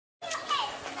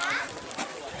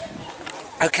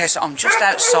Okay, so I'm just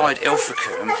outside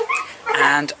Ilfracombe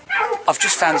and I've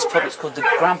just found this pub. It's called the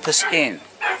Grampus Inn,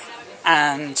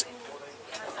 and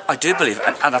I do believe,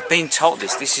 and I've been told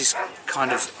this is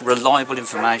kind of reliable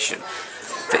information,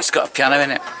 that it's got a piano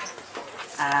in it.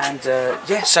 And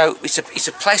yeah, so it's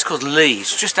a place called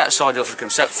Lee's, just outside Ilfracombe.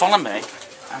 So follow me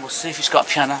and we'll see if it's got a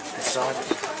piano inside.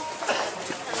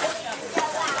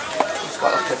 It's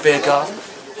got like a beer garden.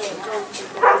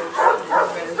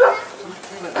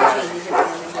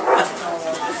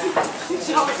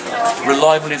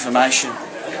 Reliable information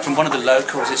from one of the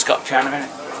locals. It's got a piano in it,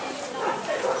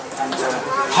 and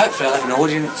hopefully I'll have an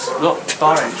audience. Look,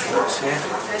 bar entrance here.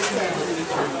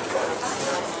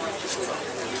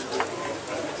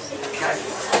 Okay,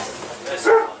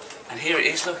 and here it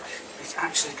is. Look, it's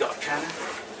actually got a piano.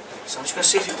 So I'm just going to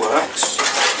see if it works.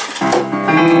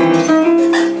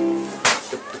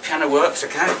 The piano works.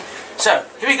 Okay, so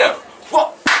here we go.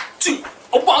 1, 2.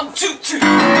 Oh, 1, 2, 2.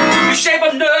 You shape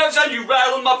my nerves and you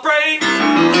rattle my brain.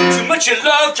 Too much your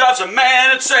love drives a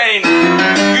man insane.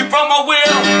 You broke my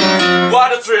will,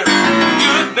 what a thrill.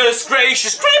 Goodness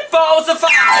gracious, great balls of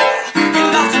fire. You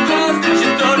lost your love cause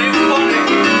you thought it was funny.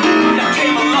 I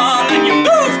came along and you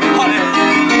moved, honey.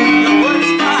 Your word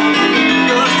is fine,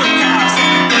 you're so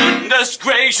kind. Goodness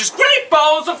gracious, great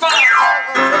balls of fire.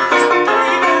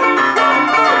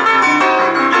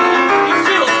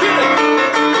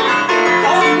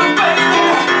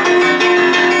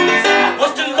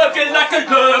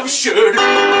 Should.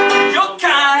 You're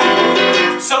kind,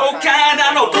 so kind.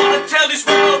 I don't wanna tell this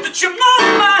world that you're mine.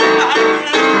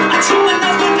 I chew my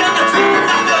knuckle down the truth.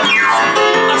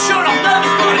 I'm sure I'm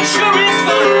nervous, but it sure is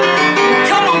fun.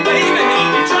 Come on, baby,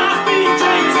 you drive me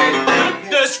crazy.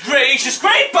 Goodness gracious,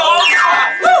 great balls.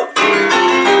 Woo!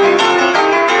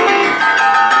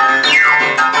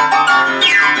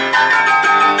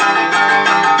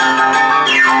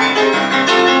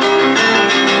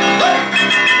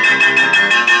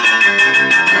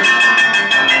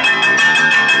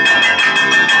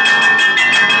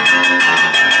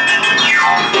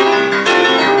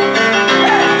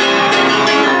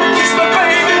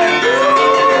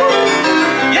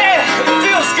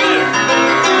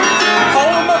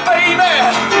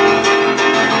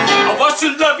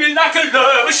 Like a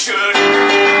lover should.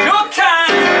 You're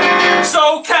kind,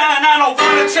 so kind. I don't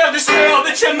wanna tell this world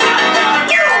that you're mine.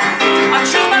 I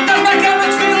choose my love like I'm a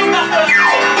twiddle my heart.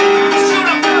 Sure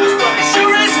I'm nervous, but it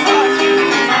sure is fun.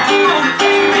 Come on,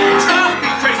 baby, you drive me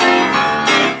crazy.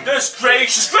 Goodness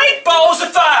gracious, great balls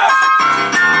of fire.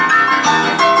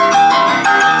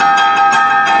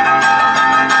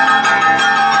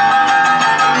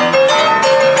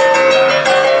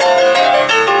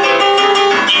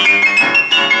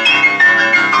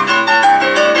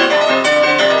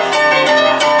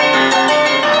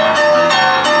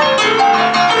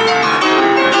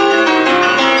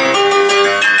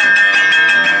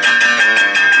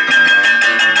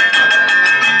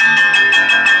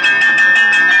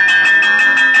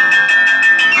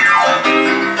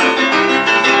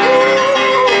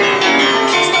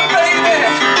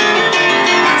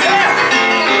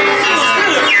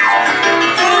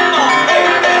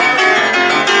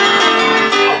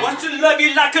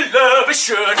 Like a lover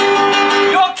should.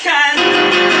 You're kind,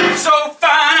 so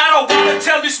fine. I don't wanna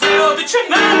tell this world that you're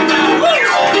mine.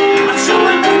 I'm sure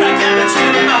I know I get the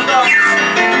tune of my love.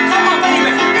 Come on,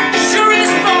 baby, sure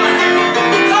is fun.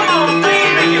 Come on,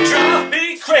 baby, you drive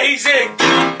me crazy.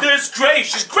 Goodness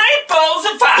gracious, great balls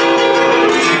of fire.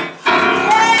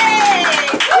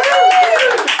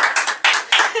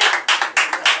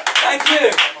 Thank you.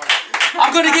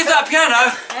 I'm going to give that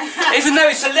piano, even though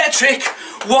it's electric,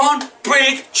 one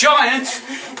big giant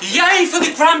yay for the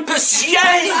Grampus,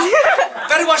 yay!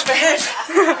 Better watch my head.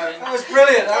 That was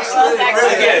brilliant, absolutely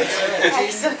brilliant.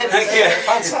 Thank you.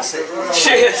 Fantastic.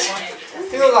 Cheers.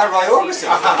 You look like Roy Orbison.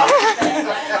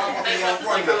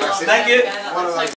 Thank you.